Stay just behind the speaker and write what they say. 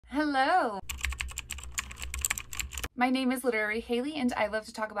Hello! My name is Literary Haley and I love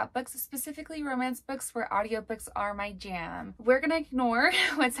to talk about books, specifically romance books where audiobooks are my jam. We're gonna ignore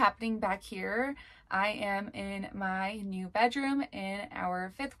what's happening back here. I am in my new bedroom in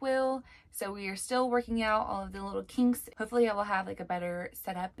our fifth wheel, so we are still working out all of the little kinks. Hopefully I will have like a better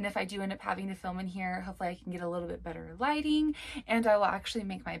setup, and if I do end up having to film in here, hopefully I can get a little bit better lighting and I will actually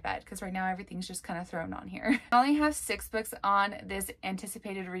make my bed, because right now everything's just kind of thrown on here. I only have 6 books on this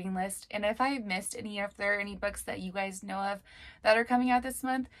anticipated reading list, and if I missed any, if there are any books that you guys know of that are coming out this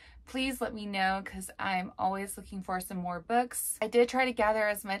month, please let me know, because I'm always looking for some more books. I did try to gather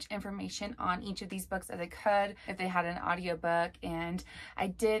as much information on each of these books as I could if they had an audiobook, and I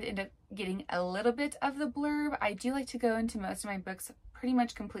did end up getting a little bit of the blurb. I do like to go into most of my books pretty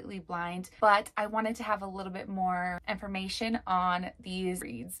much completely blind, but I wanted to have a little bit more information on these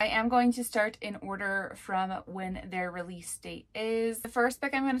reads. I am going to start in order from when their release date is. The first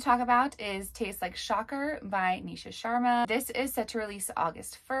book I'm going to talk about is Like Shakkar by Nisha Sharma. This is set to release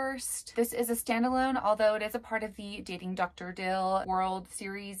August 1st. This is a standalone, although it is a part of the Dating Dr. Dill World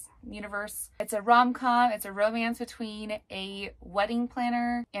series universe. It's a rom-com. It's a romance between a wedding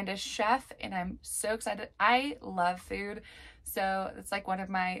planner and a chef, and I'm so excited. I love food, so it's like one of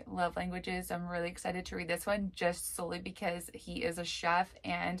my love languages. I'm really excited to read this one just solely because he is a chef,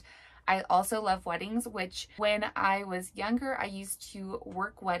 and I also love weddings, which when I was younger, I used to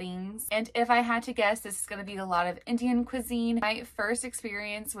work weddings. And if I had to guess, this is going to be a lot of Indian cuisine. My first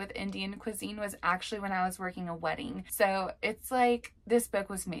experience with Indian cuisine was actually when I was working a wedding. So it's like this book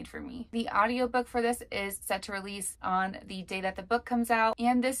was made for me. The audiobook for this is set to release on the day that the book comes out.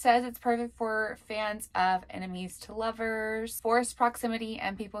 And this says it's perfect for fans of enemies to lovers, forced proximity,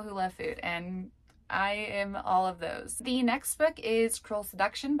 and people who love food. And I am all of those. The next book is Cruel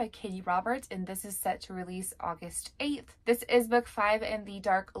Seduction by Katie Roberts, and this is set to release August 8th. This is book 5 in the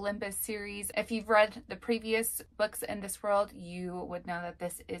Dark Olympus series. If you've read the previous books in this world, you would know that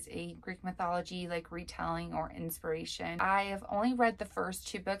this is a Greek mythology like retelling or inspiration. I have only read the first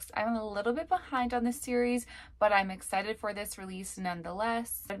 2 books. I'm a little bit behind on this series, but I'm excited for this release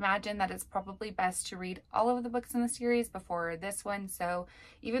nonetheless. I imagine that it's probably best to read all of the books in the series before this one, so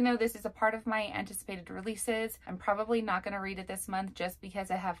even though this is a part of my anticipated releases, I'm probably not going to read it this month just because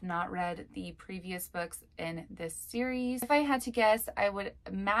I have not read the previous books in this series. If I had to guess, I would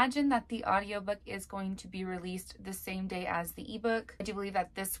imagine that the audiobook is going to be released the same day as the ebook. I do believe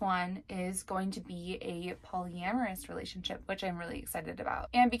that this one is going to be a polyamorous relationship, which I'm really excited about.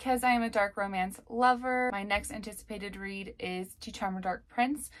 And because I am a dark romance lover, my next anticipated read is To Charm a Dark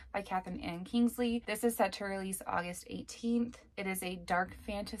Prince by Catherine Ann Kingsley. This is set to release August 18th. It is a dark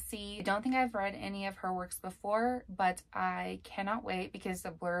fantasy. I don't think I've read any of her works before, but I cannot wait because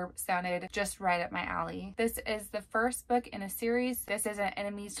the blurb sounded just right up my alley. This is the first book in a series. This is an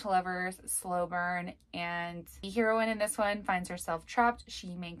enemies to lovers slow burn, and the heroine in this one finds herself trapped.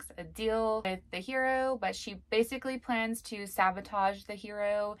 She makes a deal with the hero, but she basically plans to sabotage the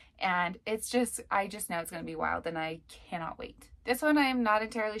hero, and it's just, I just know it's going to be wild, and I cannot wait. This one I am not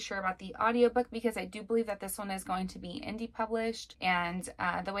entirely sure about the audiobook because I do believe that this one is going to be indie published, and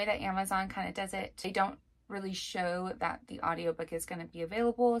the way that Amazon kind of does it, they don't really show that the audiobook is going to be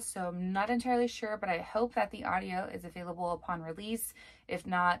available, so I'm not entirely sure, but I hope that the audio is available upon release. If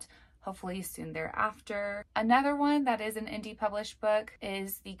not, hopefully soon thereafter. Another one that is an indie published book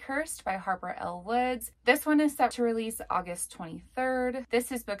is The Cursed by Harper L. Woods. This one is set to release August 23rd.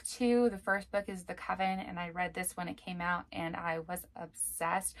 This is book 2. The first book is The Coven, and I read this when it came out and I was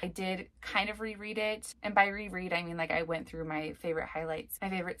obsessed. I did kind of reread it, and by reread I mean like I went through my favorite highlights, my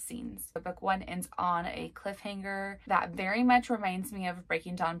favorite scenes. So book 1 ends on a cliffhanger that very much reminds me of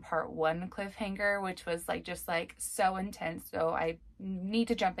Breaking Dawn Part 1 cliffhanger, which was like just like so intense. So I need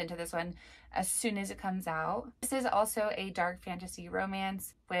to jump into this one as soon as it comes out. This is also a dark fantasy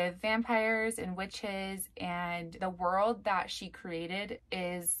romance with vampires and witches, and the world that she created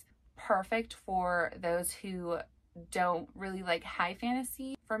is perfect for those who don't really like high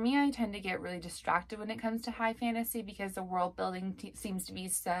fantasy. For me, I tend to get really distracted when it comes to high fantasy because the world building seems to be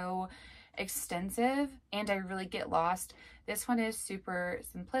so extensive and I really get lost. This one is super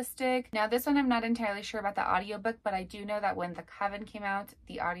simplistic. Now this one I'm not entirely sure about the audiobook, but I do know that when The Coven came out,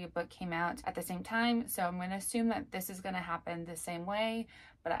 the audiobook came out at the same time, so I'm going to assume that this is going to happen the same way,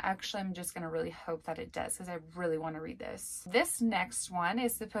 but I'm just going to really hope that it does because I really want to read this. This next one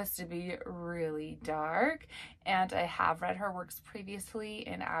is supposed to be really dark, and I have read her works previously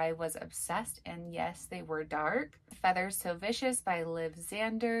and I was obsessed, and yes, they were dark. Feathers So Vicious by Liv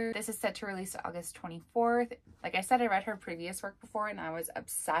Zander. This is set to release August 24th. Like I said, I read her previous work before and I was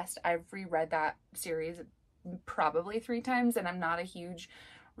obsessed. I've reread that series probably 3 times, and I'm not a huge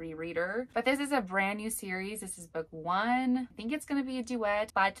rereader. But this is a brand new series. This is book 1. I think it's going to be a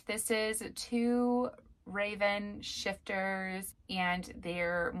duet, but this is 2 Raven shifters and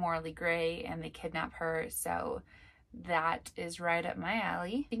they're morally gray and they kidnap her. So that is right up my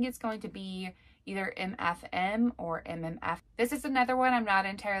alley. I think it's going to be either MFM or MMF. This is another one I'm not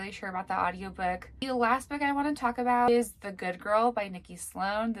entirely sure about the audiobook. The last book I want to talk about is The Good Girl by Nikki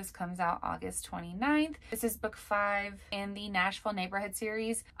Sloan. This comes out August 29th. This is book 5 in the Nashville Neighborhood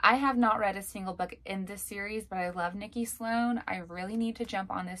series. I have not read a single book in this series, but I love Nikki Sloan. I really need to jump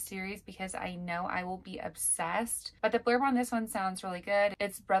on this series because I know I will be obsessed. But the blurb on this one sounds really good.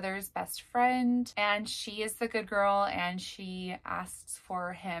 It's brother's best friend and she is the good girl and she asks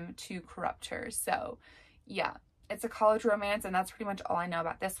for him to corrupt her. So yeah, it's a college romance and that's pretty much all I know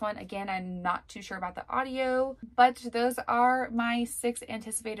about this one. Again, I'm not too sure about the audio, but those are my 6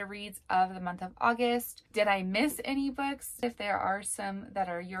 anticipated reads of the month of August. Did I miss any books? If there are some that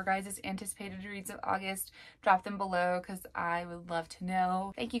are your guys' anticipated reads of August, drop them below because I would love to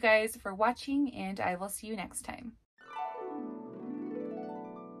know. Thank you guys for watching and I will see you next time.